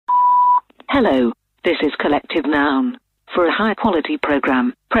Hello, this is Collective Noun. For a high-quality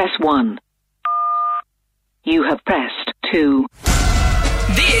program, press 1. You have pressed 2.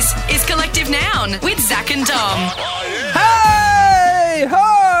 This is Collective Noun with Zach and Dom. Hey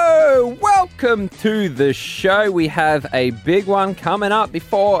ho! Welcome to the show. We have a big one coming up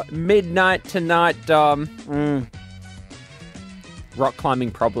before midnight tonight, Dom. Rock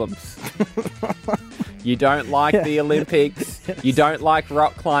climbing problems. You don't like the Olympics. You don't like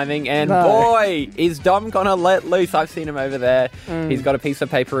rock climbing. And boy, is Dom going to let loose. I've seen him over there. He's got a piece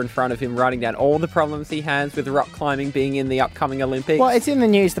of paper in front of him writing down all the problems he has with rock climbing being in the upcoming Olympics. Well, it's in the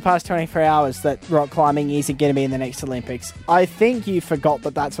news the past 24 hours that rock climbing isn't going to be in the next Olympics. I think you forgot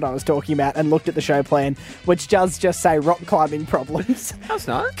that that's what I was talking about and looked at the show plan, which does just say rock climbing problems. That's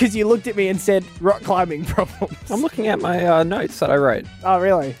not. Because you looked at me and said rock climbing problems. I'm looking at my notes that I wrote. Oh,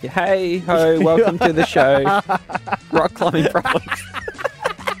 really? Hey ho, welcome to the show. Rock climbing problems.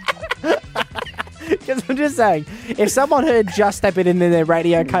 Because I'm just saying, if someone heard just that bit in their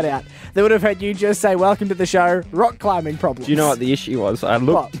radio cutout, they would have heard you just say, welcome to the show, rock climbing problems. Do you know what the issue was? I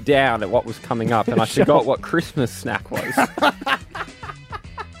looked down at what was coming up and I forgot what Christmas snack was.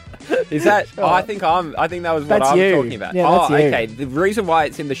 Is that? Sure. I think that was what I was talking about. Yeah, that's you. Okay. The reason why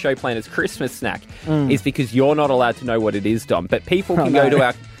it's in the show plan as Christmas snack is because you're not allowed to know what it is, Dom. But people can go to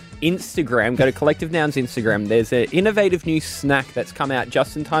our Instagram, go to Collective Noun's Instagram. There's an innovative new snack that's come out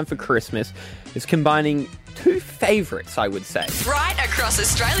just in time for Christmas. It's combining two favourites, I would say. Right across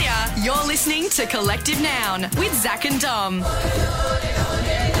Australia, you're listening to Collective Noun with Zach and Dom.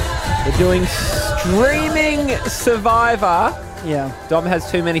 We're doing Streaming Survivor. Yeah. Dom has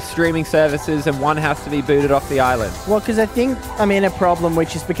too many streaming services and one has to be booted off the island. Well, because I think I'm in a problem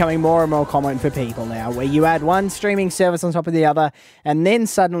which is becoming more and more common for people now, where you add one streaming service on top of the other, and then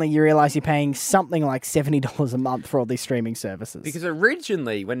suddenly you realise you're paying something like $70 a month for all these streaming services. Because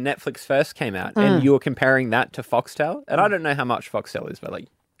originally, when Netflix first came out, and you were comparing that to Foxtel, and I don't know how much Foxtel is, but like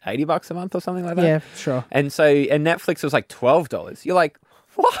 $80 a month or something like that? Yeah, sure. And Netflix was like $12. You're like,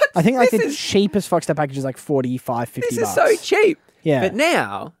 what? I think like the cheapest Foxtel package is like $45, $50. This is so cheap. Yeah. But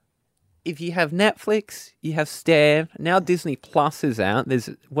now, if you have Netflix, you have Stan, now Disney Plus is out. There's,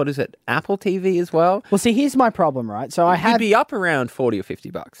 what is it, Apple TV as well? Well, see, here's my problem, right? So You'd be up around $40 or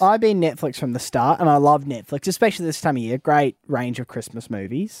 $50. I've been Netflix from the start, and I love Netflix, especially this time of year. Great range of Christmas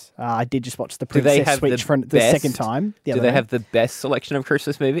movies. I did just watch The Princess Switch for the second time. Do they have the best selection of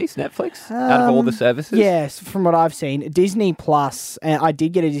Christmas movies, Netflix, out of all the services? Yes, from what I've seen. Disney Plus, and I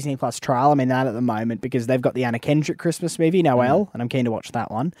did get a Disney Plus trial. I'm in that at the moment because they've got the Anna Kendrick Christmas movie, Noelle, and I'm keen to watch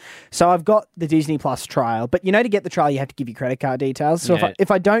that one. So I've got the Disney Plus trial, but to get the trial, you have to give your credit card details. So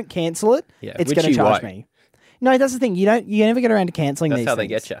if I don't cancel it, it's going to charge me. No, that's the thing. You never get around to cancelling these things. That's how they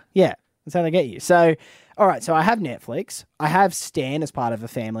get you. Yeah, that's how they get you. So, all right, so I have Netflix. I have Stan as part of a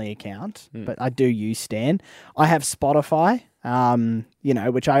family account, but I do use Stan. I have Spotify,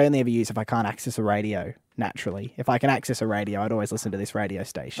 which I only ever use if I can't access a radio. Naturally, if I can access a radio, I'd always listen to this radio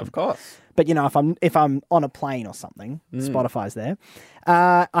station. Of course. But if I'm on a plane or something, Spotify's there.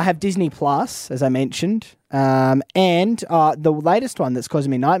 I have Disney Plus, as I mentioned, and the latest one that's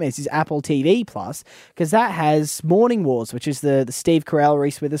causing me nightmares is Apple TV Plus, because that has Morning Wars, which is the Steve Carell,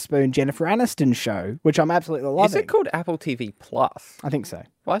 Reese Witherspoon, Jennifer Aniston show, which I'm absolutely loving. Is it called Apple TV Plus? I think so.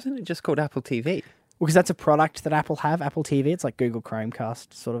 Why isn't it just called Apple TV? Because that's a product that Apple have, Apple TV. It's like Google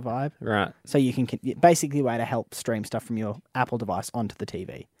Chromecast sort of vibe. Right. So you can basically a way to help stream stuff from your Apple device onto the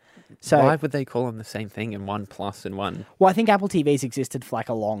TV. So why would they call them the same thing in one Plus and one? Well, I think Apple TV's existed for like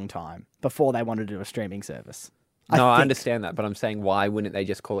a long time before they wanted to do a streaming service. I understand that, but I'm saying why wouldn't they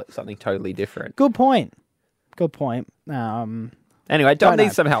just call it something totally different? Good point. Anyway, Dom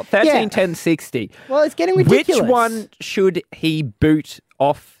needs some help. 13, 10, 60. Well, it's getting ridiculous. Which one should he boot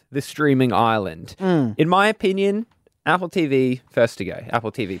off the streaming island? In my opinion, Apple TV first to go. Apple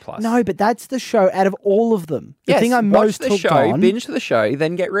TV Plus. No, but that's the show out of all of them. The thing I'm watch most the hooked show, on. binge the show,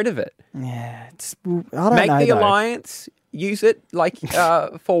 then get rid of it. Yeah, I don't know. Make the alliance. Use it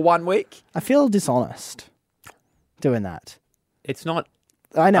for 1 week. I feel dishonest doing that. It's not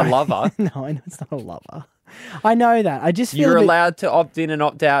a lover. No, I know it's not a lover. I know that. I just feel you're allowed to opt in and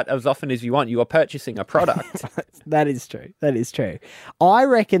opt out as often as you want. You are purchasing a product. That is true. I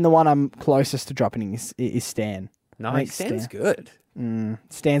reckon the one I'm closest to dropping is Stan. No, Stan's good.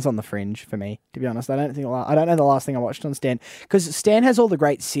 Stan's on the fringe for me, to be honest. I don't know the last thing I watched on Stan, because Stan has all the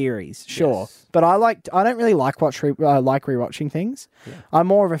great series, sure, but I don't really like rewatching things. Yeah. I'm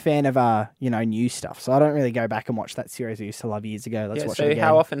more of a fan of new stuff, so I don't really go back and watch that series I used to love years ago. Let's watch it again. So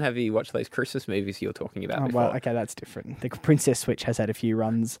how often have you watched those Christmas movies you were talking about before? Well, okay, that's different. The Princess Switch has had a few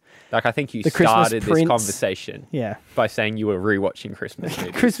runs. Like, I think you started this conversation by saying you were rewatching Christmas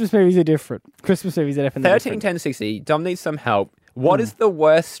movies. Christmas movies are different. Christmas movies are definitely 13, 10, 60. Dom needs some help. What is the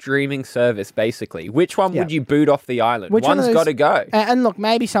worst streaming service, basically? Which one would you boot off the island? One's got to go. And look,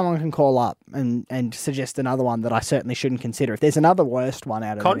 maybe someone can call up and suggest another one that I certainly shouldn't consider. If there's another worst one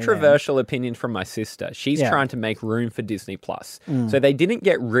out of Controversial opinion from my sister. She's trying to make room for Disney+. So they didn't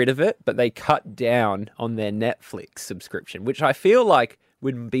get rid of it, but they cut down on their Netflix subscription, which I feel like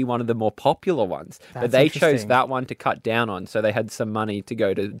would be one of the more popular ones. But they chose that one to cut down on, so they had some money to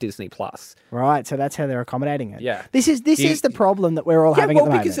go to Disney+. Right, so that's how they're accommodating it. Yeah. This is the problem that we're all having at the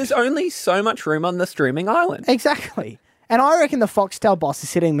moment. Because there's only so much room on the streaming island. Exactly. And I reckon the Foxtel boss is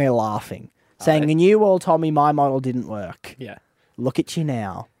sitting there laughing, saying, and you all told me my model didn't work. Yeah. Look at you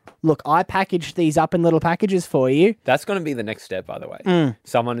now. Look, I packaged these up in little packages for you. That's going to be the next step, by the way.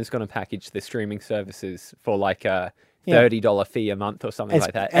 Someone is going to package the streaming services for like a $30 fee a month or something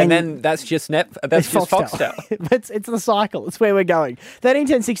like that. And then that's just Foxtel. It's the cycle. It's where we're going.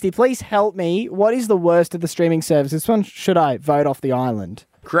 131060, please help me. What is the worst of the streaming services? Which one should I vote off the island?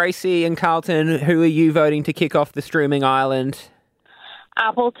 Gracie and Carlton, who are you voting to kick off the streaming island?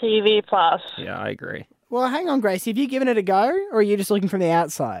 Apple TV Plus. Yeah, I agree. Well, hang on, Gracie. Have you given it a go, or are you just looking from the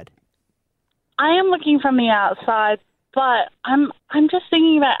outside? I am looking from the outside, but I'm just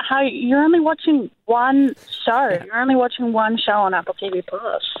thinking about how you're only watching one show. Yeah. You're only watching one show on Apple TV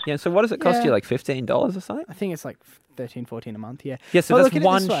Plus. Yeah, so what does it cost you, like $15 or something? I think it's like $13, $14 a month, yeah. Yeah, so that's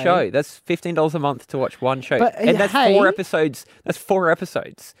one show. That's $15 a month to watch one show. But, and that's 4 episodes. That's 4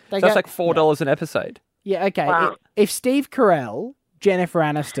 episodes. So that's like $4 an episode. Yeah, okay. Wow. If Steve Carell, Jennifer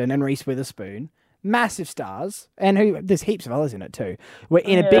Aniston and Reese Witherspoon, massive stars, and there's heaps of others in it too, were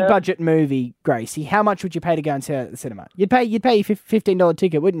in a big budget movie, Gracie, how much would you pay to go and see it at the cinema? You'd pay your $15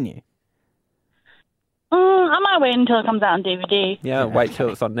 ticket, wouldn't you? I might wait until it comes out on DVD. Yeah, wait till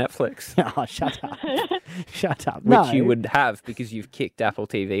it's on Netflix. Oh, shut up. Shut up. Which you would have because you've kicked Apple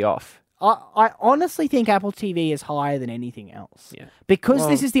TV off. I honestly think Apple TV is higher than anything else. Yeah. Because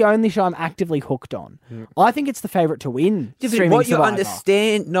this is the only show I'm actively hooked on. I think it's the favourite to win. What you're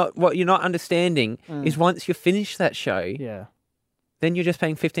not understanding is once you finish that show, then you're just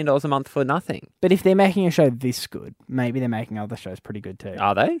paying $15 a month for nothing. But if they're making a show this good, maybe they're making other shows pretty good too.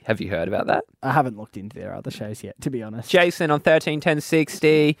 Are they? Have you heard about that? I haven't looked into their other shows yet, to be honest. Jason on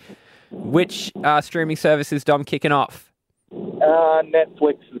 131060, which streaming service is Dom kicking off?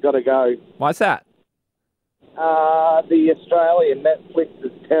 Netflix has got to go. Why's that? The Australian Netflix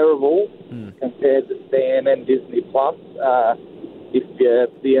is terrible compared to Stan and Disney Plus.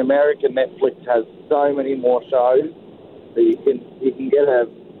 The American Netflix has so many more shows that you can get a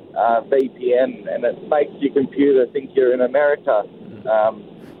VPN and it makes your computer think you're in America.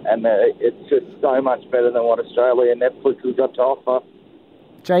 And it's just so much better than what Australian Netflix has got to offer.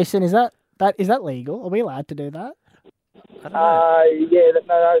 Jason, is that legal? Are we allowed to do that?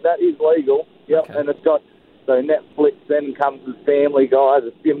 That is legal. Yep, okay. And it's got, so Netflix then comes with Family Guy,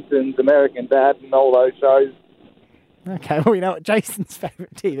 The Simpsons, American Dad, and all those shows. Okay, well, we know what Jason's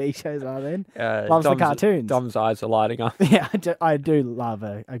favourite TV shows are then. Loves the cartoons. Dom's eyes are lighting up. Yeah, I do love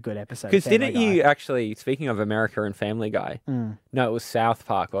a good episode. Because didn't you actually, speaking of America and Family Guy, no, it was South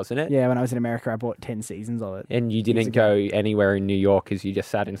Park, wasn't it? Yeah, when I was in America, I bought 10 seasons of it. And you didn't go anywhere in New York because you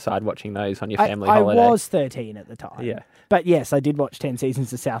just sat inside watching those on your family holiday? I was 13 at the time. Yeah. But yes, I did watch 10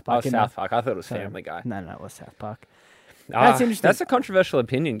 seasons of South Park. Oh, South Park. I thought it was Family Guy. No, it was South Park. That's interesting. That's a controversial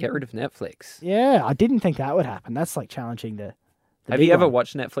opinion. Get rid of Netflix. Yeah, I didn't think that would happen. That's like challenging the Have you ever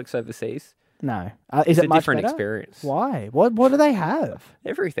watched Netflix overseas? No. It's it a much different better? experience. Why? What do they have?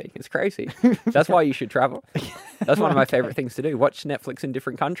 Everything. It's crazy. That's why you should travel. That's one of my favourite things to do. Watch Netflix in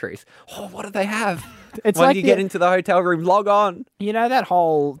different countries. Oh, what do they have? It's when like you get into the hotel room, log on. You know that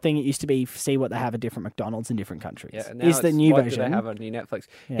whole thing it used to be, see what they have at different McDonald's in different countries? Yeah, now is the new what version. do they have on new Netflix?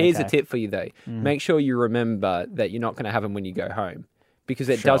 Yeah, Here's a tip for you, though. Make sure you remember that you're not going to have them when you go home. Because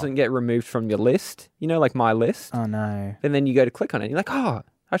it doesn't get removed from your list. You know, like my list. Oh, no. And then you go to click on it and you're like, oh,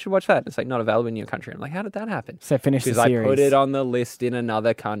 I should watch that. It's like not available in your country. I'm like, how did that happen? So finish the series. Because I put it on the list in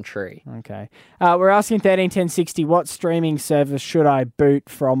another country. Okay. We're asking 131060, what streaming service should I boot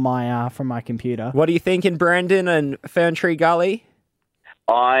from my computer? What are you thinking, Brandon and Ferntree Gully?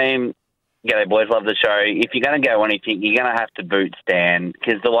 G'day, boys. Love the show. If you're going to go anything, you're going to have to boot Stan.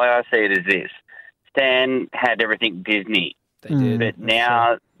 Because the way I see it is this. Stan had everything Disney. They did.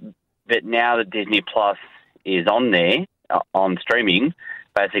 But now that Disney Plus is on there, on streaming,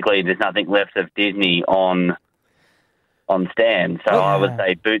 basically there's nothing left of Disney on Stan. So I would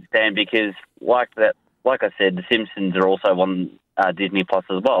say boot Stan because, like I said, The Simpsons are also on Disney Plus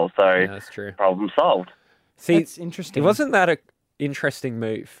as well. So that's true. Problem solved. See, That's interesting. It wasn't that an interesting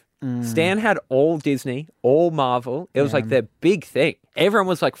move. Stan had all Disney, all Marvel. It was like their big thing. Everyone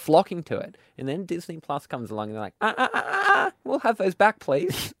was like flocking to it. And then Disney Plus comes along and they're like, we'll have those back,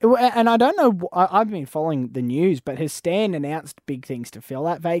 please. And I don't know, I've been following the news, but has Stan announced big things to fill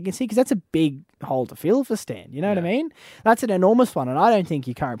that vacancy? Because that's a big hole to fill for Stan. You know what I mean? That's an enormous one, and I don't think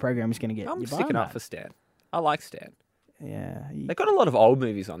your current program is going to get. I'm sticking up for Stan. I like Stan. Yeah, They've got a lot of old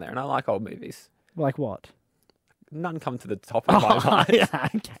movies on there, and I like old movies. like what? None come to the top of my mind. Yeah,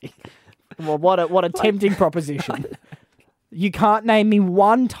 okay. Well, what a tempting proposition. You can't name me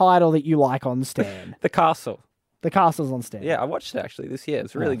one title that you like on Stan. The Castle. The Castle's on Stan. Yeah, I watched it actually this year.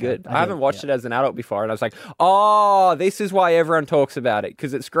 It's really Okay. good. I I haven't did, watched it as an adult before, and I was like, oh, this is why everyone talks about it,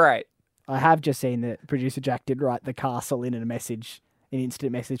 because it's great. I have just seen that producer Jack did write The Castle in an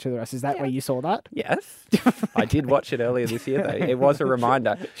instant message to the rest. Is that where you saw that? Yes. I did watch it earlier this year, though. It was a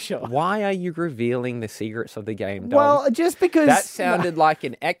reminder. Sure. Why are you revealing the secrets of the game, Dom? Well, just because... That sounded like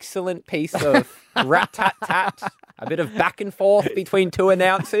an excellent piece of rat-tat-tat. A bit of back and forth between two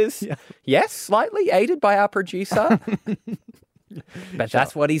announcers. Yes, slightly aided by our producer. But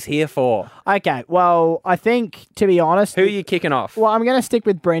that's what he's here for. Okay, well, I think, to be honest... Who are you kicking off? Well, I'm going to stick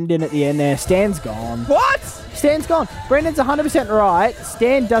with Brendan at the end there. Stan's gone. What? Stan's gone. Brendan's 100% right.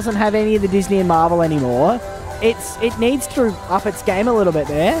 Stan doesn't have any of the Disney and Marvel anymore. It needs to up its game a little bit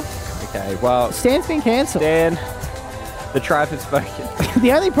there. Okay, well... Stan's been cancelled. Stan, the tribe has spoken.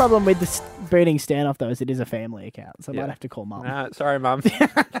 The only problem with the booting Stan off, though, is it is a family account, so I might have to call Mum. Sorry, Mum.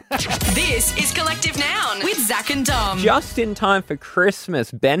 This is Collective Noun with Zach and Dom. Just in time for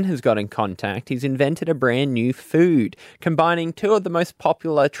Christmas, Ben has got in contact. He's invented a brand new food, combining two of the most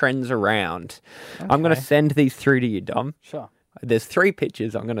popular trends around. Okay. I'm going to send these through to you, Dom. Sure. There's 3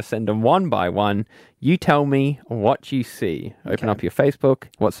 pictures. I'm going to send them one by one. You tell me what you see. Open up your Facebook.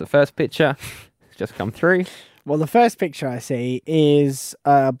 What's the first picture? It's just come through. Well, the first picture I see is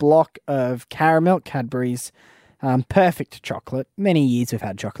a block of Caramilk, Cadbury's perfect chocolate. Many years we've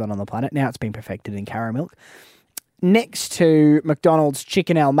had chocolate on the planet. Now it's been perfected in Caramilk. Next to McDonald's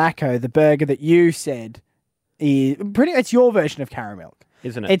Chicken El Maco, the burger that you said is it's your version of Caramilk.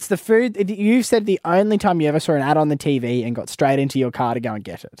 Isn't it? It's the food. You said the only time you ever saw an ad on the TV and got straight into your car to go and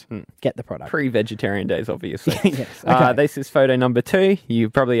get it. Get the product. Pre-vegetarian days, obviously. Yes. Okay. This is photo number 2. You're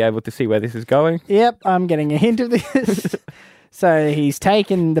probably able to see where this is going. Yep, I'm getting a hint of this. So he's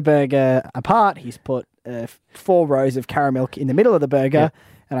taken the burger apart. He's put 4 rows of Caramilk in the middle of the burger.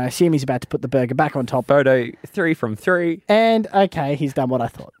 And I assume he's about to put the burger back on top. Photo 3 from 3. And, okay, he's done what I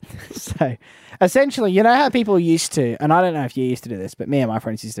thought. So, essentially, you know how people used to, and I don't know if you used to do this, but me and my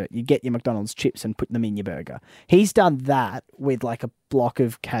friends used to do it. You get your McDonald's chips and put them in your burger. He's done that with like a block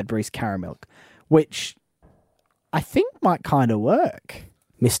of Cadbury's Caramilk, which I think might kind of work.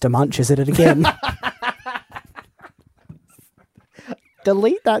 Mr. Munch is at it again.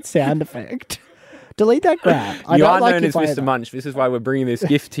 Delete that sound effect. Delete that grab. You are known as Mr. Munch. This is why we're bringing this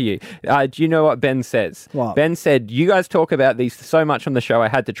gift to you. Do you know what Ben says? What? Ben said, you guys talk about these so much on the show, I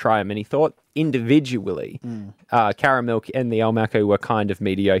had to try them. And he thought individually, Caramilk and the El Maco were kind of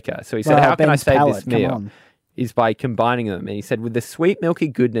mediocre. So he said, how can I save this meal? Is by combining them. And he said, with the sweet milky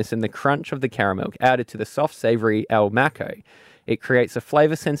goodness and the crunch of the Caramilk added to the soft savoury El Maco, it creates a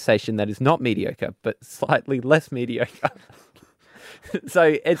flavour sensation that is not mediocre, but slightly less mediocre.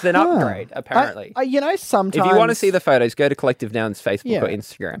 So it's an upgrade, apparently. Sometimes... If you want to see the photos, go to Collective Noun's Facebook or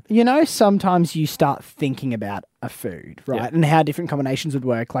Instagram. You know, sometimes you start thinking about a food, right? Yeah. And how different combinations would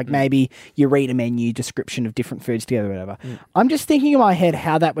work. Like maybe you read a menu description of different foods together, whatever. I'm just thinking in my head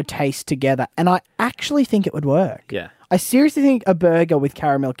how that would taste together. And I actually think it would work. Yeah. I seriously think a burger with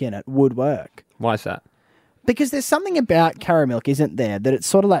Caramilk in it would work. Why is that? Because there's something about Caramilk, isn't there, that it's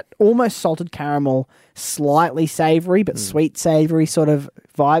sort of like almost salted caramel, slightly savoury, but sweet savoury sort of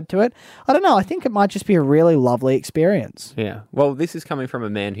vibe to it. I don't know. I think it might just be a really lovely experience. Yeah. Well, this is coming from a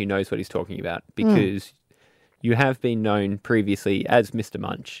man who knows what he's talking about because you have been known previously as Mr.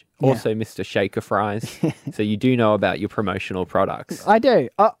 Munch, also Mr. Shaker Fries. So you do know about your promotional products. I do.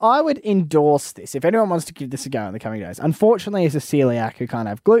 I would endorse this if anyone wants to give this a go in the coming days. Unfortunately, as a celiac who can't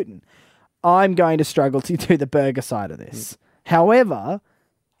have gluten, I'm going to struggle to do the burger side of this. However,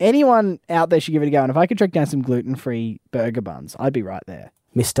 anyone out there should give it a go. And if I could track down some gluten-free burger buns, I'd be right there.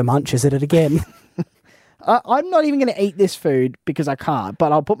 Mr. Munch is at it again. I'm not even going to eat this food because I can't,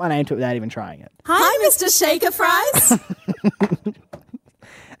 but I'll put my name to it without even trying it. Hi, Mr. Shaker Fries.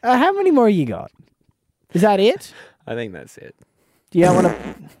 How many more you got? Is that it? I think that's it. Do you want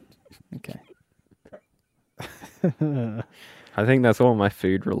to... Okay. I think that's all my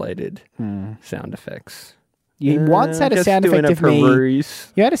food-related sound effects. You once had a Just sound doing effect a of me...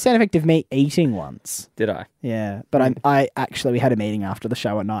 peruse. You had a sound effect of me eating once. Did I? Yeah, but I actually, we had a meeting after the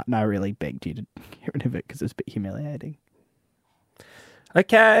show at night and I really begged you to get rid of it because it was a bit humiliating.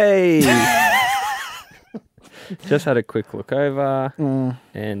 Okay. Just had a quick look over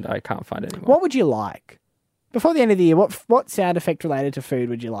and I can't find it anymore. What would you like? Before the end of the year, what sound effect related to food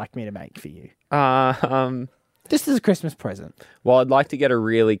would you like me to make for you? Just as a Christmas present. Well, I'd like to get a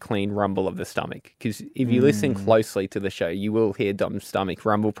really clean rumble of the stomach because if you listen closely to the show, you will hear Dom's stomach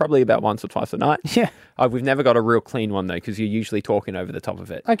rumble probably about once or twice a night. Yeah. We've never got a real clean one though because you're usually talking over the top of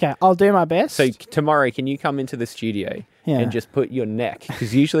it. Okay, I'll do my best. So tomorrow, can you come into the studio Yeah. and just put your neck,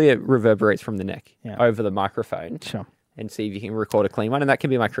 because usually it reverberates from the neck, Yeah. over the microphone Sure. and see if you can record a clean one, and that can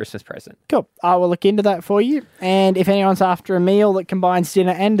be my Christmas present. Cool. I will look into that for you. And if anyone's after a meal that combines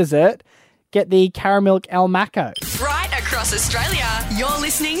dinner and dessert, get the Caramilk Maco. Right across Australia, you're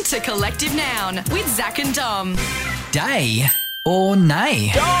listening to Collective Noun with Zach and Dom. Day or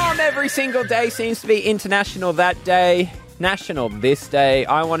nay? Dom, every single day seems to be international that day, national this day.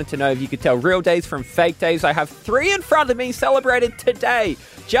 I wanted to know if you could tell real days from fake days. I have 3 in front of me celebrated today.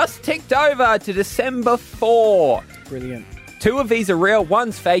 Just ticked over to December 4. Brilliant. 2 of these are real,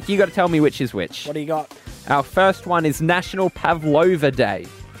 1's fake. You got to tell me which is which. What do you got? Our first one is National Pavlova Day.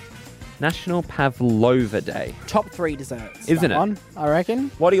 National Pavlova Day. Top 3 desserts. Isn't that it? One, I reckon.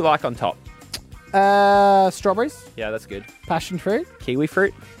 What do you like on top? Strawberries, Yeah, that's good. passion fruit, Kiwi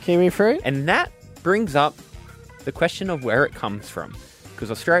fruit. kiwi fruit. And that brings up the question of where it comes from. Because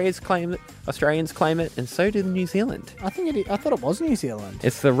Australians claim it, and so do New Zealand. I thought it was New Zealand.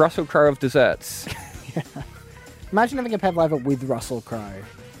 It's the Russell Crowe of desserts. Imagine having a pavlova with Russell Crowe.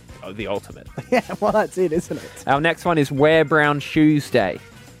 Oh, the ultimate. Yeah, well, that's it, isn't it? Our next one is Wear Brown Shoes Day.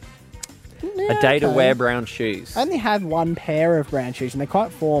 Yeah, A day to okay. wear brown shoes. I only have one pair of brown shoes, and they're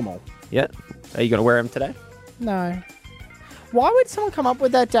quite formal. Yeah. Are you going to wear them today? No. Why would someone come up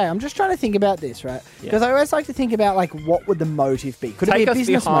with that day? I'm just trying to think about this, right? Because I always like to think about, like, what would the motive be? Could it Take be a us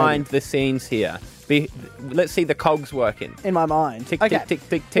business behind motive? the scenes here. Let's see the cogs working. In my mind. Tick, Okay. tick, tick,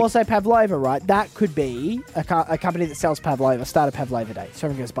 tick, tick. Well, say Pavlova, right? That could be a company that sells Pavlova, start a Pavlova day. So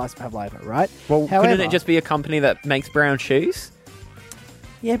everyone goes buy some Pavlova, right? Well, However, couldn't it just be a company that makes brown shoes?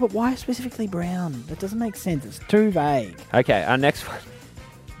 Yeah, but why specifically brown? That doesn't make sense. It's too vague. Okay, our next one.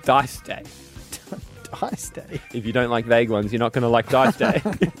 Dice Day. Dice day. If you don't like vague ones, you're not going to like Dice Day.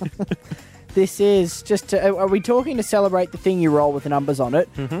 This is just to, are we talking to celebrate the thing you roll with the numbers on it,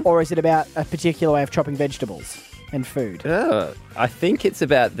 or is it about a particular way of chopping vegetables and food? I think it's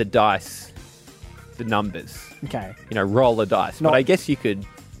about the dice, the numbers. Okay. You know, roll a dice. Not But I guess you could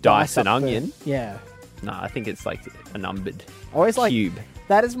dice an up the- onion. Yeah. No, I think it's like a numbered I always like cube.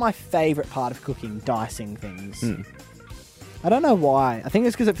 that is my favourite part of cooking, dicing things. Hmm. I don't know why. I think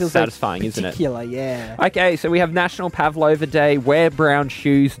it's because it feels Satisfying, like isn't it? particular, yeah. Okay, so we have National Pavlova Day, Wear Brown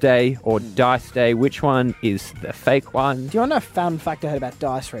Shoes Day, or Dice Day. Which one is the fake one? Do you want to know a fun fact I heard about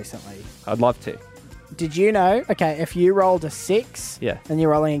dice recently? I'd love to. Did you know, okay, if you rolled a 6 Yeah. and you're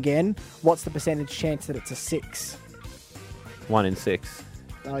rolling again, what's the percentage chance that it's a 6? 1 in 6.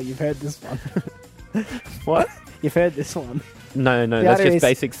 Oh, you've heard this one. What? You've heard this one. No, The that's other just is-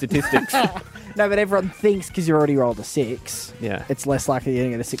 basic statistics. No, but everyone thinks because you already rolled a 6, Yeah. it's less likely you're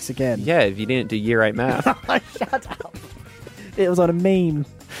going to get a 6 again. Yeah, if you didn't do year 8 math. Shut up. It was on a meme.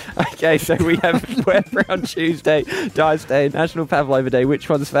 Okay, so we have Wear Brown Shoes Day, Dice Day, National Pavlova Day. Which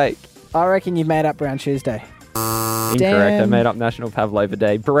one's fake? I reckon you've made up Brown Tuesday. Incorrect. I Damn. made up National Pavlova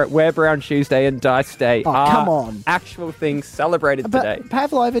Day. Wear Brown Shoes Day and Dice Day Oh, are come on. actual things celebrated But today.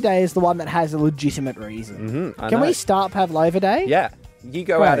 Pavlova Day is the one that has a legitimate reason. I Can know. we start Pavlova Day? Yeah. You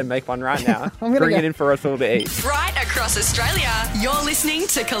go Right. out and make one right now. I'm gonna Bring go- it in for us all to eat. Right across Australia, you're listening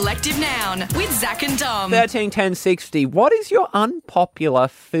to Collective Noun with Zach and Dom. 131060. What is your unpopular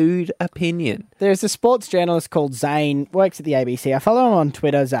food opinion? There's a sports journalist called Zane, works at the ABC. I follow him on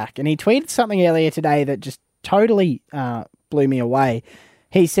Twitter, Zach, and he tweeted something earlier today that just totally blew me away.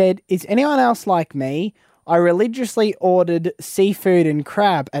 He said, "Is anyone else like me? I religiously ordered seafood and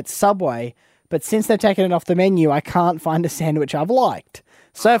crab at Subway, but since they've taken it off the menu, I can't find a sandwich I've liked.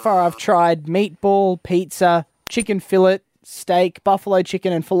 So far, I've tried meatball, pizza, chicken fillet, steak, buffalo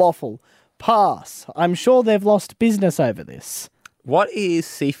chicken, and falafel. Pass. I'm sure they've lost business over this." What is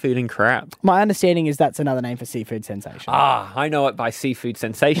seafood and crab? My understanding is that's another name for seafood sensation. Ah, I know it by seafood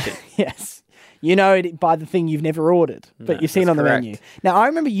sensation. Yes. You know it by the thing you've never ordered, but No, you've seen that's on the correct. menu. Now, I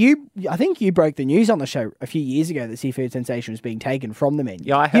remember I think you broke the news on the show a few years ago that seafood sensation was being taken from the menu.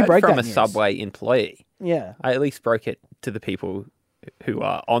 Yeah, I You heard broke from that a news. Subway employee. Yeah. I at least broke it to the people who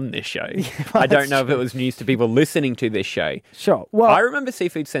are on this show. I don't know if it was news to people listening to this show. Sure. Well, I remember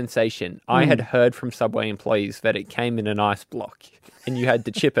Seafood Sensation. I had heard from Subway employees that it came in an ice block and you had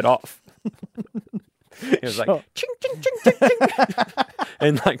to chip it off. It was like, ching, ching, ching, ching, ching.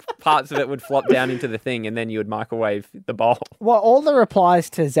 And like parts of it would flop down into the thing and then you would microwave the bowl. well, all the replies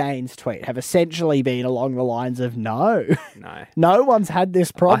to Zane's tweet have essentially been along the lines of no. No. No one's had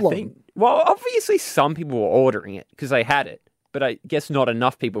this problem. Well, obviously some people were ordering it because they had it, but I guess not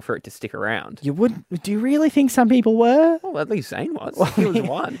enough people for it to stick around. You wouldn't? Do you really think some people were? Well, at least Zane was. He was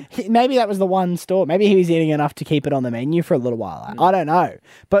one. Maybe that was the one store. Maybe he was eating enough to keep it on the menu for a little while. I don't know.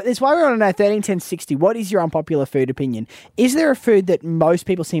 But it's why we want to know 13, 10, 60. What is your unpopular food opinion? Is there a food that most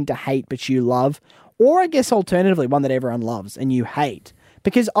people seem to hate but you love? Or I guess alternatively, one that everyone loves and you hate?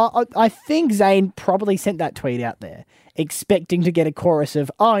 Because I think Zane probably sent that tweet out there expecting to get a chorus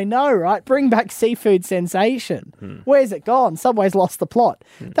of, oh, I know, right? Bring back seafood sensation. Where's it gone? Subway's lost the plot.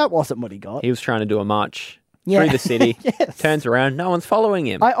 That wasn't what he got. He was trying to do a march Yeah. through the city. Yes. Turns around, no one's following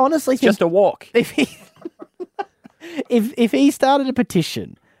him. I honestly It's think just a walk. if he if he started a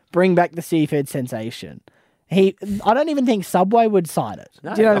petition, bring back the seafood sensation, I don't even think Subway would sign it.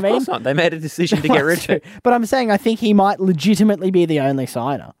 No, Do you know what of I mean? course not. They made a decision to get rid of it. But I'm saying I think he might legitimately be the only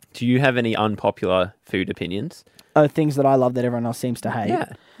signer Do you have any unpopular food opinions? of things that I love that everyone else seems to hate.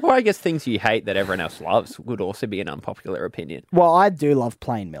 Yeah. Well, I guess things you hate that everyone else loves would also be an unpopular opinion. Well, I do love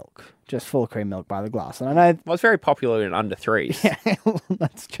plain milk, just full cream milk by the glass, and I know Well, it's very popular in under threes.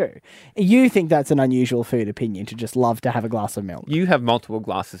 that's true. You think that's an unusual food opinion to just love to have a glass of milk? You have multiple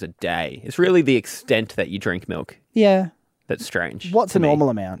glasses a day. It's really the extent that you drink milk Yeah. that's strange. What's to a me. normal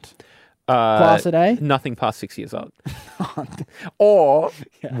amount? Glass a day? Nothing past 6 years old. Or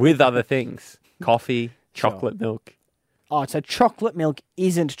with other things. Coffee, chocolate milk. Oh, so chocolate milk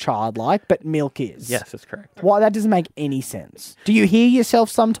isn't childlike, but milk is. Yes, that's correct. Why? That doesn't make any sense. Do you hear yourself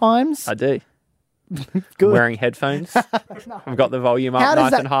sometimes? I do. Good. I'm wearing headphones. I've got the volume up How does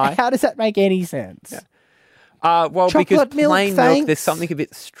nice that? and high. How does that make any sense? Well, because Chocolate milk, plain milk, thanks. there's something a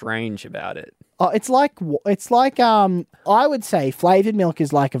bit strange about it. Oh, it's like I would say flavored milk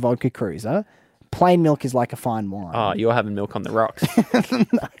is like a vodka cruiser. Plain milk is like a fine wine. Oh, you're having milk on the rocks.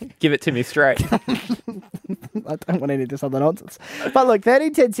 Give it to me straight. I don't want any of this other nonsense. But look,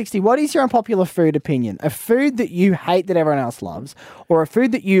 13, 10, 60, what is your unpopular food opinion? A food that you hate that everyone else loves, or a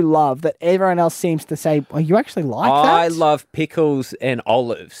food that you love that everyone else seems to say, oh, you actually like that? I love pickles and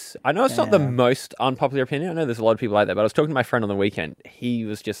olives. I know it's not the most unpopular opinion. I know there's a lot of people like that, but I was talking to my friend on the weekend. He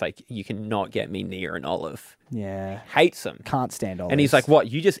was just like, you cannot get me near an olive. Yeah. Hates them. Can't stand olives. And he's like,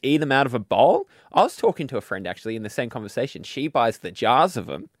 what, you just eat them out of a bowl? I was talking to a friend actually in the same conversation. She buys the jars of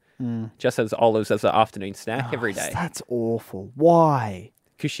them just as olives as an afternoon snack every day That's awful. Why?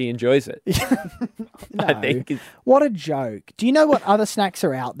 because she enjoys it. I think. What a joke. Do you know what other snacks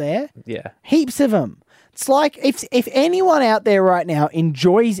are out there? Yeah. Heaps of them. It's like if anyone out there right now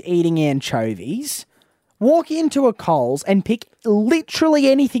enjoys eating anchovies, walk into a Coles and pick literally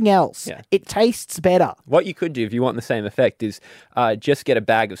anything else. Yeah. It tastes better. What you could do if you want the same effect is just get a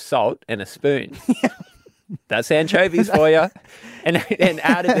bag of salt and a spoon. That's anchovies for you, and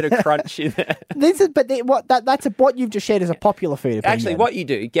add a bit of crunch in there. What you've just shared is a popular food opinion. Actually, what you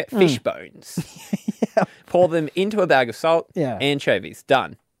do, get fish bones, pour them into a bag of salt, Yeah. anchovies,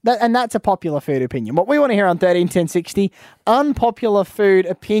 done. That's a popular food opinion. What we want to hear on 13, 10, 60, unpopular food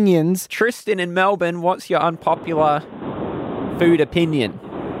opinions. Tristan in Melbourne, what's your unpopular food opinion?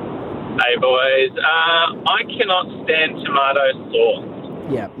 Hey boys, I cannot stand tomato sauce.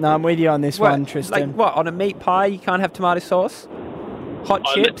 Yeah, no, I'm with you on this one, Tristan. Like what, on a meat pie you can't have tomato sauce? Hot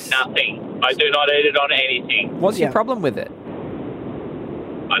On chips? nothing. I do not eat it on anything. What's your Yeah. problem with it?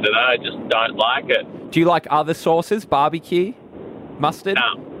 I don't know, I just don't like it. Do you like other sauces? Barbecue? Mustard?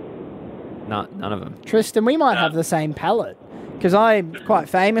 No. No, none of them. Tristan, we might have the same palate. Because I quite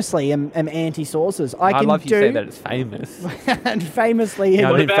famously am anti-sauces. I can love you do, say that it's famous. and famously...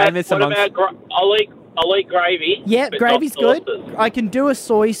 Yeah, I mean, famous what amongst- about I'll eat gravy. Yeah, but gravy's not good. sauces. I can do a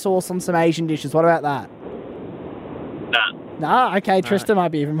soy sauce on some Asian dishes. What about that? Nah. Nah, okay, Tristan might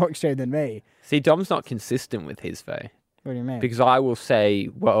be even more extreme than me. See, Dom's not consistent with his though. What do you mean? Because I will say,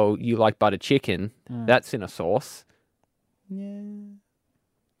 well, you like butter chicken. That's in a sauce. Yeah.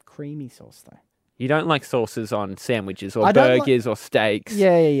 Creamy sauce, though. You don't like sauces on sandwiches or I don't like- burgers or steaks.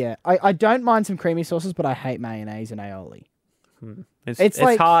 Yeah. I don't mind some creamy sauces, but I hate mayonnaise and aioli. It's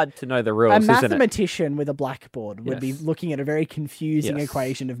like hard to know the rules, A isn't it? mathematician with a blackboard would be Yes. looking at a very confusing Yes.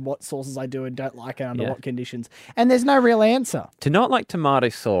 equation of what sauces I do and don't like and under Yeah. what conditions. And there's no real answer. To not like tomato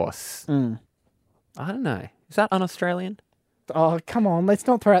sauce, Mm. I don't know. Is that un-Australian? Oh, come on. Let's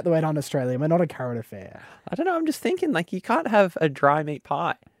not throw out the word un-Australian. We're not a current affair. I don't know. I'm just thinking, like, you can't have a dry meat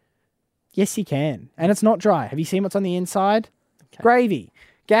pie. Yes, you can. And it's not dry. Have you seen what's on the inside? Gravy.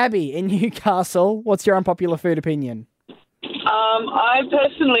 Gabby, in Newcastle, what's your unpopular food opinion? I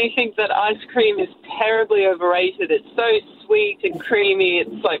personally think that ice cream is terribly overrated. It's so sweet and creamy.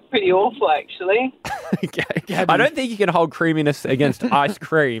 It's like pretty awful, actually. I don't think you can hold creaminess against ice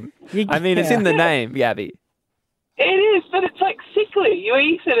cream. I mean, it's in the name, Gabby. It is, but it's like sickly. You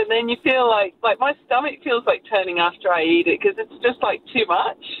eat it and then you feel like my stomach feels like turning after I eat it because it's just like too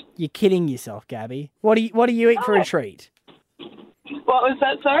much. You're kidding yourself, Gabby. What do you eat for a treat? What was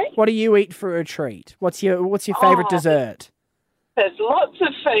that, sorry? What do you eat for a treat? What's your favourite dessert? There's lots of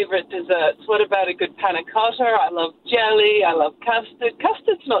favourite desserts. What about a good panna cotta? I love jelly. I love custard.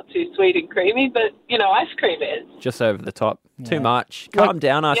 Custard's not too sweet and creamy, but, ice cream is. Just over the top. Too much. Calm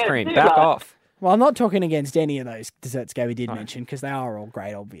down, ice cream. too Back much. off. Well, I'm not talking against any of those desserts Gabby did mention because they are all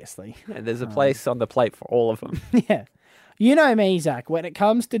great, obviously. Yeah, there's a place on the plate for all of them. Yeah. You know me, Zach. When it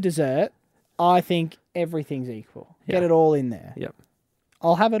comes to dessert, I think everything's equal. Get it all in there. Yep.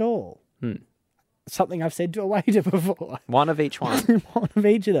 I'll have it all. Something I've said to a waiter before. One of each one. One of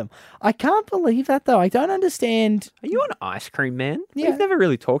each of them. I can't believe that, though. I don't understand. Are you an ice cream man? Yeah. We've never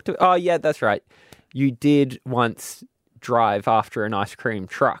really talked to... Oh, yeah, that's right. You did once drive after an ice cream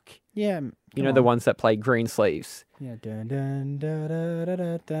truck. Yeah. You know the ones that play green sleeves? Yeah. Dun, dun, da, da,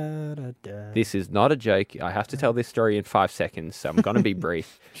 da, da, da, da. This is not a joke. I have to tell this story in 5 seconds, so I'm going to be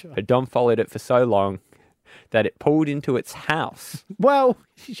brief. But Dom followed it for so long that it pulled into its house. Well,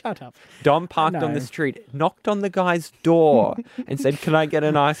 shut up. Dom parked on the street, knocked on the guy's door and said, "Can I get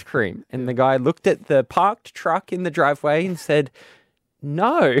an ice cream?" And the guy looked at the parked truck in the driveway and said,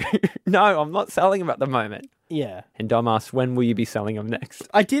 "No, no, I'm not selling them at the moment." Yeah. And Dom asked, "When will you be selling them next?"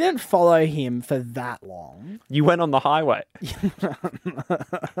 I didn't follow him for that long. You went on the highway.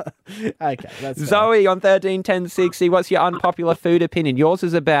 Okay, that's Zoe on 131060, what's your unpopular food opinion? Yours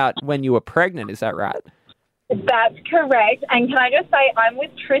is about when you were pregnant, is that right? That's correct. And can I just say, I'm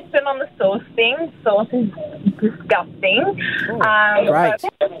with Tristan on the sauce thing. Sauce is disgusting. Great.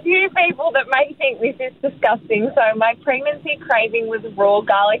 There's a few people that may think this is disgusting. So my pregnancy craving was raw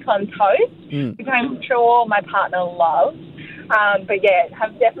garlic on toast, which I'm sure my partner loves. But yeah,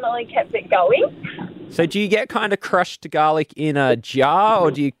 have definitely kept it going. So do you get kind of crushed garlic in a jar,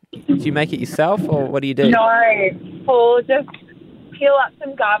 or do you make it yourself, or what do you do? No, or just peel up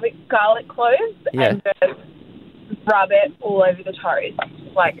some garlic cloves and just rub it all over the toast.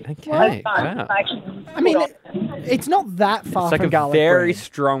 Okay, wow. I mean, it's not that far It's like from a garlic very bread.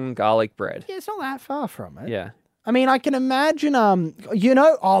 strong garlic bread. Yeah, it's not that far from it. Yeah. I mean, I can imagine,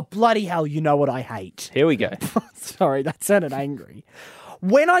 oh, bloody hell, you know what I hate. Here we go. Sorry, that sounded angry.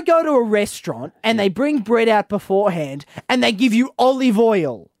 When I go to a restaurant and they bring bread out beforehand and they give you olive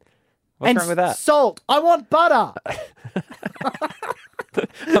oil What's wrong with that? salt, I want butter.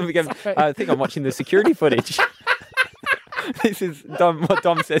 I think I'm watching the security footage. This is what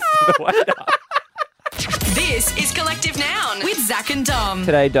Dom says to the waiter. This is Collective Noun with Zach and Dom.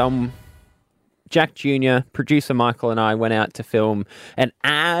 Today, Dom, Jack Jr., producer Michael and I went out to film an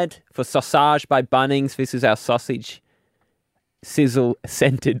ad for Sausage by Bunnings. This is our sausage sizzle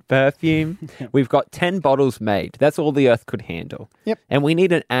scented perfume. We've got 10 bottles made. That's all the earth could handle. Yep. And we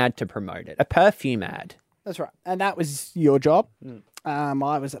need an ad to promote it, a perfume ad. That's right. And that was your job. I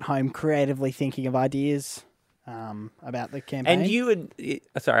was at home creatively thinking of ideas about the campaign. And you would...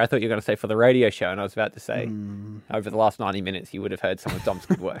 Sorry, I thought you were going to say for the radio show, and I was about to say over the last 90 minutes you would have heard some of Dom's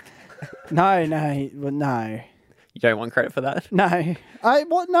good work. No. You don't want credit for that? No. I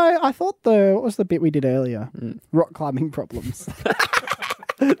thought what was the bit we did earlier? Rock climbing problems.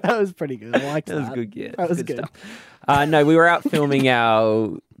 That was pretty good. I liked that. That was good, yeah. That was good. Stuff. No, we were out filming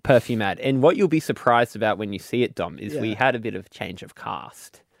our perfume ad, and what you'll be surprised about when you see it, Dom, is we had a bit of change of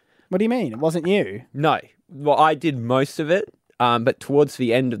cast. What do you mean? It wasn't you? No. Well, I did most of it, but towards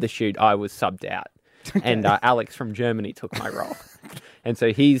the end of the shoot, I was subbed out. And Alex from Germany took my role. And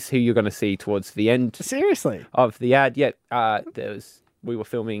so he's who you're going to see towards the end. Seriously? Of the ad. Yeah, we were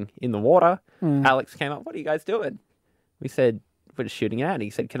filming in the water. Alex came up, "What are you guys doing?" We said, "We're just shooting an ad."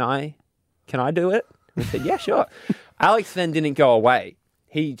 He said, Can I do it? We said, "Yeah, sure." Alex then didn't go away.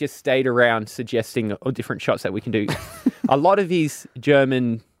 He just stayed around suggesting different shots that we can do. A lot of his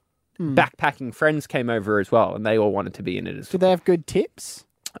German backpacking friends came over as well, and they all wanted to be in it as well. Did they have good tips?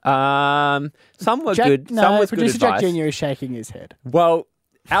 Some were Jack, good. No, some was good producer Jack advice. Jr. is shaking his head. Well,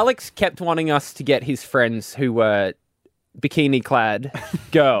 Alex kept wanting us to get his friends who were bikini-clad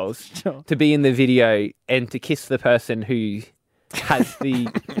girls to be in the video and to kiss the person who has the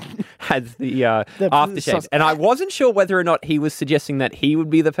aftershave. And I wasn't sure whether or not he was suggesting that he would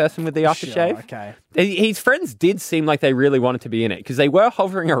be the person with the aftershave. Sure, okay. His friends did seem like they really wanted to be in it because they were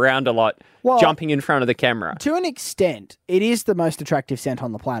hovering around a lot, jumping in front of the camera. To an extent, it is the most attractive scent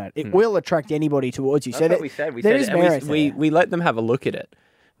on the planet. It will attract anybody towards you. That's what we said. We let them have a look at it.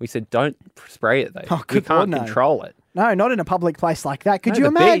 We said, don't spray it, though. Oh, we good can't Lord, no. control it. No, not in a public place like that. Could you the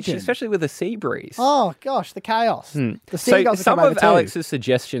imagine? Beach, especially with a sea breeze. Oh, gosh, the chaos. The So seagulls have some come over of too. Alex's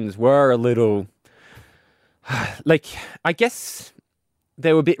suggestions were a little, like, I guess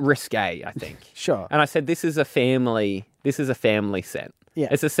they were a bit risque, I think. Sure. And I said, this is a family scent. Yeah.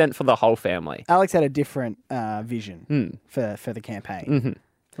 It's a scent for the whole family. Alex had a different vision for the campaign.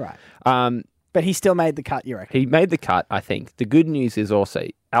 Right. But he still made the cut, you reckon? He made the cut, I think. The good news is also,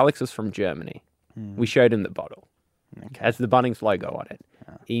 Alex is from Germany. We showed him the bottle. Has the Bunnings logo on it.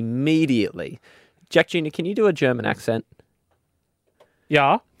 Immediately. Jack Jr., can you do a German accent?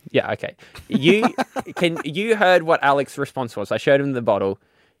 Yeah. Yeah, okay. You heard what Alex's response was. I showed him the bottle.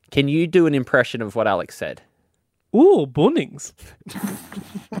 Can you do an impression of what Alex said? Ooh, Bunnings.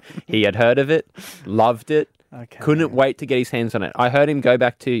 He had heard of it, loved it, Okay. couldn't wait to get his hands on it. I heard him go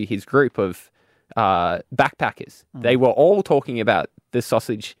back to his group of backpackers. They were all talking about the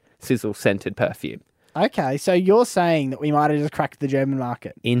sausage sizzle scented perfume. Okay, so you're saying that we might have just cracked the German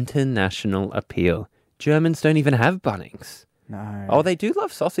market. International appeal. Germans don't even have Bunnings. No. Oh, they do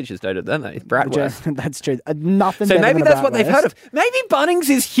love sausages, don't they? Bratwurst. That's true. Nothing. So better maybe than a that's what they've bratwurst. heard of. Maybe Bunnings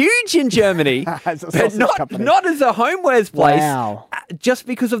is huge in Germany, As a but sausage not company. as a homewares place. Wow. Just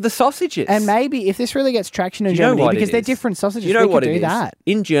because of the sausages. And maybe if this really gets traction in Do you know Germany, what it because they're is? different sausages, You know we what could it do is? that.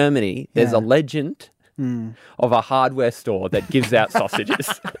 In Germany, there's Yeah. a legend of a hardware store that gives out sausages.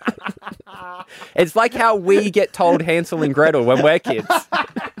 It's like how we get told Hansel and Gretel when we're kids.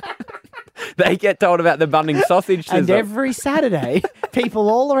 They get told about the Bunnings sausage sizzle. And every Saturday, people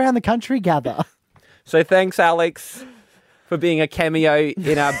all around the country gather. So thanks, Alex, for being a cameo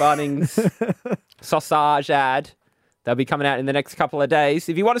in our Bunnings sausage ad. They'll be coming out in the next couple of days.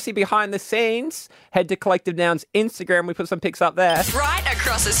 If you want to see behind the scenes, head to Collective Noun's Instagram. We put some pics up there. Right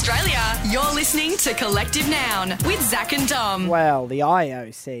across Australia, you're listening to Collective Noun with Zach and Dom. Well, the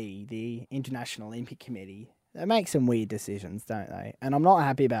IOC, the International Olympic Committee, they make some weird decisions, don't they? And I'm not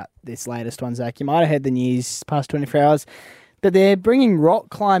happy about this latest one, Zach. You might have heard the news past 24 hours, but they're bringing rock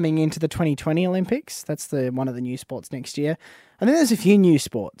climbing into the 2020 Olympics. That's one of the new sports next year. I think there's a few new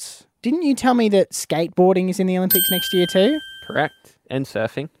sports. Didn't you tell me that skateboarding is in the Olympics next year too? Correct. And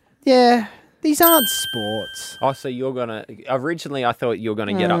surfing. Yeah, these aren't sports. Oh, so you're going to... Originally, I thought you were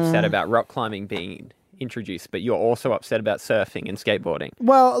going to get upset about rock climbing being introduced, but you're also upset about surfing and skateboarding.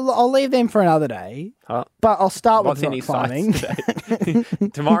 Well, I'll leave them for another day, but I'll start What's with in rock his climbing. sights today?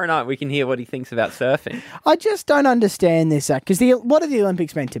 Tomorrow night, we can hear what he thinks about surfing. I just don't understand this, Zach, because what are the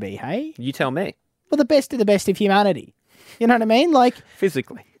Olympics meant to be, hey? You tell me. Well, the best of the best of humanity. You know what I mean? Like,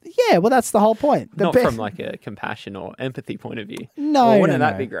 Physically. yeah, well, that's the whole point. Not from like a compassion or empathy point of view. No, Well, wouldn't no,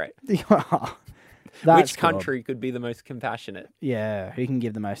 that no. be great? That's Which country could be the most compassionate? Yeah, who can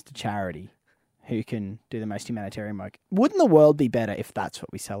give the most to charity? Who can do the most humanitarian work? Wouldn't the world be better if that's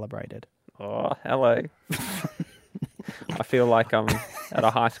what we celebrated? Oh, hello. I feel like I'm at a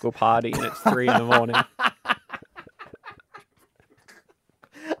high school party and it's 3 a.m.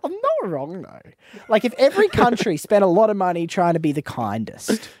 I'm not wrong, though. Like, if every country spent a lot of money trying to be the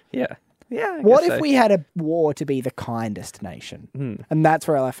kindest, Yeah. Yeah. I what guess if so. we had a war to be the kindest nation? And that's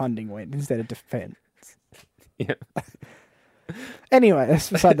where our funding went instead of defense. Yeah. Anyway, that's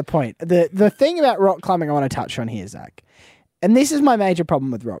beside the point. The thing about rock climbing I want to touch on here, Zach, and this is my major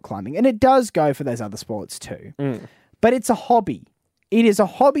problem with rock climbing, and it does go for those other sports too, but it's a hobby. It is a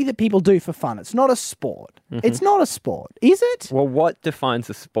hobby that people do for fun. It's not a sport. It's not a sport, is it? Well, what defines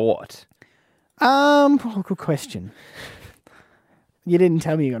a sport? Good question. You didn't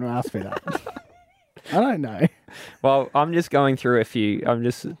tell me you were going to ask me that. I don't know. Well, I'm just going through a few. I've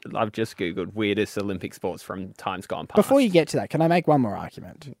just Googled weirdest Olympic sports from times gone past. Before you get to that, can I make one more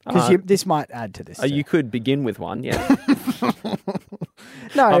argument? Because this might add to this. You could begin with one, yeah.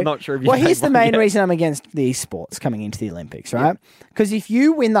 No, I'm not sure if you Well, made here's the one main yet. reason I'm against these sports coming into the Olympics, right? Because if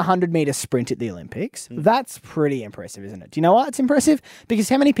you win the 100-meter sprint at the Olympics, that's pretty impressive, isn't it? Do you know why it's impressive? Because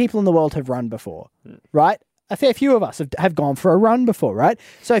how many people in the world have run before, right? A fair few of us have gone for a run before, right?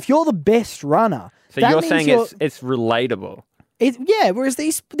 So if you're the best runner, So that you're means saying it's relatable. Whereas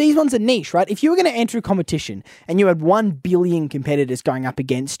these ones are niche, right? If you were going to enter a competition and you had 1 billion competitors going up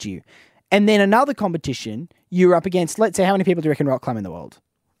against you, and then another competition you were up against, let's say, how many people do you reckon rock climb in the world?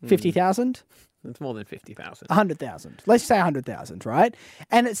 50,000? It's more than 50,000. 100,000. Let's say 100,000, right?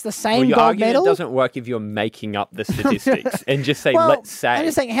 And it's the same your gold argument medal. doesn't work if you're making up the statistics and just say, let's say. I'm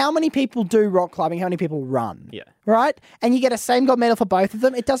just saying, how many people do rock climbing? How many people run? Yeah. Right? And you get a same gold medal for both of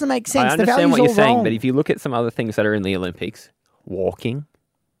them. It doesn't make sense. I understand what you're saying, wrong. but if you look at some other things that are in the Olympics, walking.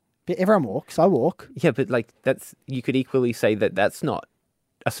 But everyone walks. I walk. Yeah, but you could equally say that that's not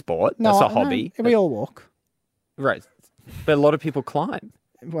a sport. That's a hobby. No, we all walk. Right. But a lot of people climb.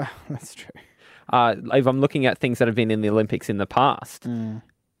 Well, that's true. If I'm looking at things that have been in the Olympics in the past,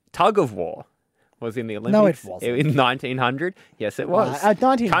 tug of war was in the Olympics. No, it wasn't. In 1900. Yes, it was.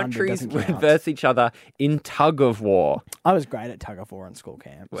 1900 Countries doesn't would count. verse each other in tug of war. I was great at tug of war in school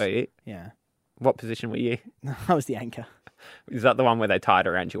camps. Were you? Yeah. What position were you? I was the anchor. Is that the one where they tie it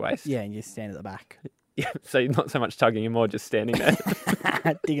around your waist? Yeah, and you stand at the back. Yeah, so you're not so much tugging, you're more just standing there.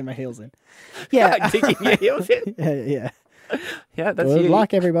 Digging my heels in. Yeah. Digging your heels in? Yeah. Yeah, that's Good you.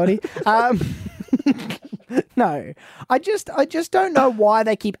 luck, everybody. No, I just don't know why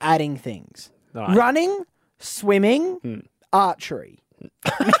they keep adding things. Right. Running, swimming, archery.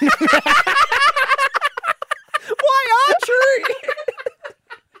 Why archery?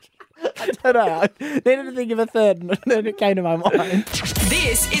 I don't know. I needed to think of a third, and then it came to my mind.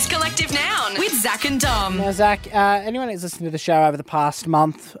 This is Collective Noun with Zach and Dom. Now, Zach, anyone who's listened to the show over the past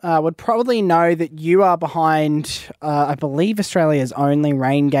month would probably know that you are behind, I believe, Australia's only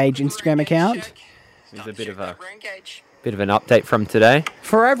rain gauge Instagram account. There's a bit of an update from today.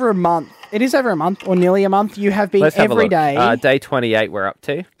 For over a month. It is over a month, or nearly a month. You have been Let's have every a look. day. Day 28 we're up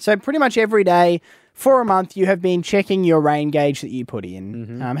to. So pretty much every day for a month, you have been checking your rain gauge that you put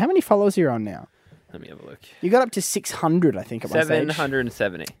in. How many followers are you on now? Let me have a look. You got up to 600, I think, at one stage.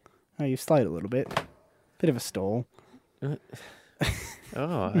 770. Oh, you've slowed a little bit. Bit of a stall.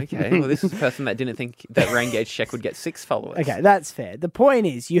 Oh, okay. Well, this is a person that didn't think that rain gauge check would get 6 followers. Okay, that's fair. The point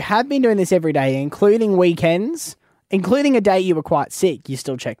is, you have been doing this every day, including weekends, including a day you were quite sick. You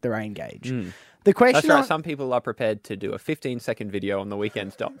still check the rain gauge. The question That's right. Some people are prepared to do a 15-second video on the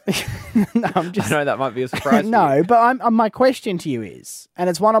weekends, Dom. No, I'm just... I know that might be a surprise. No, but my question to you is, and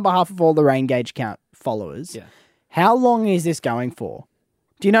it's one on behalf of all the rain gauge count followers. Yeah. How long is this going for?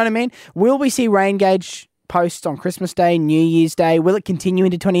 Do you know what I mean? Will we see rain gauge posts on Christmas Day, New Year's Day? Will it continue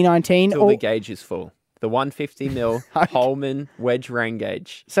into 2019? Until the gauge is full. The 150mm Holman wedge rain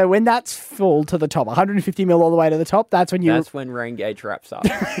gauge. So when that's full to the top, 150mm all the way to the top, that's when you... That's when rain gauge wraps up.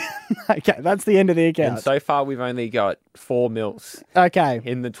 Okay, that's the end of the account. And so far, we've only got 4 mils. Okay.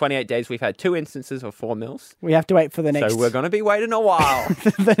 In the 28 days, we've had 2 instances of 4 mils. We have to wait for the next... So we're going to be waiting a while.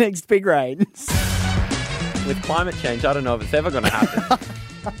 the next big rains. With climate change, I don't know if it's ever going to happen.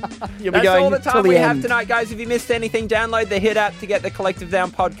 You'll That's be going all the till time the we end. have tonight, guys. If you missed anything, download the Hit app to get the Collective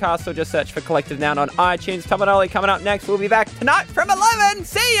Noun podcast, or just search for Collective Noun on iTunes. Tom and Ollie coming up next. We'll be back tonight from 11.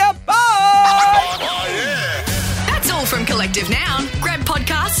 See ya. Bye. That's all from Collective Noun. Grab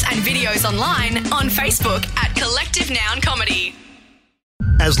podcasts and videos online on Facebook at Collective Noun Comedy.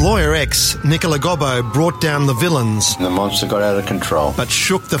 As Lawyer X, Nicola Gobbo brought down the villains. The monster got out of control. But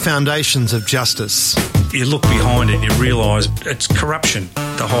shook the foundations of justice. You look behind it and you realise it's corruption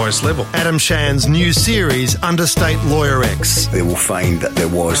at the highest level. Adam Shan's new series, Understate Lawyer X. They will find that there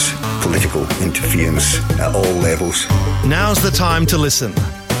was political interference at all levels. Now's the time to listen.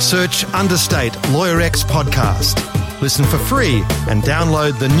 Search Understate Lawyer X podcast. Listen for free and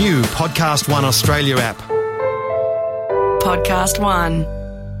download the new Podcast One Australia app. Podcast One.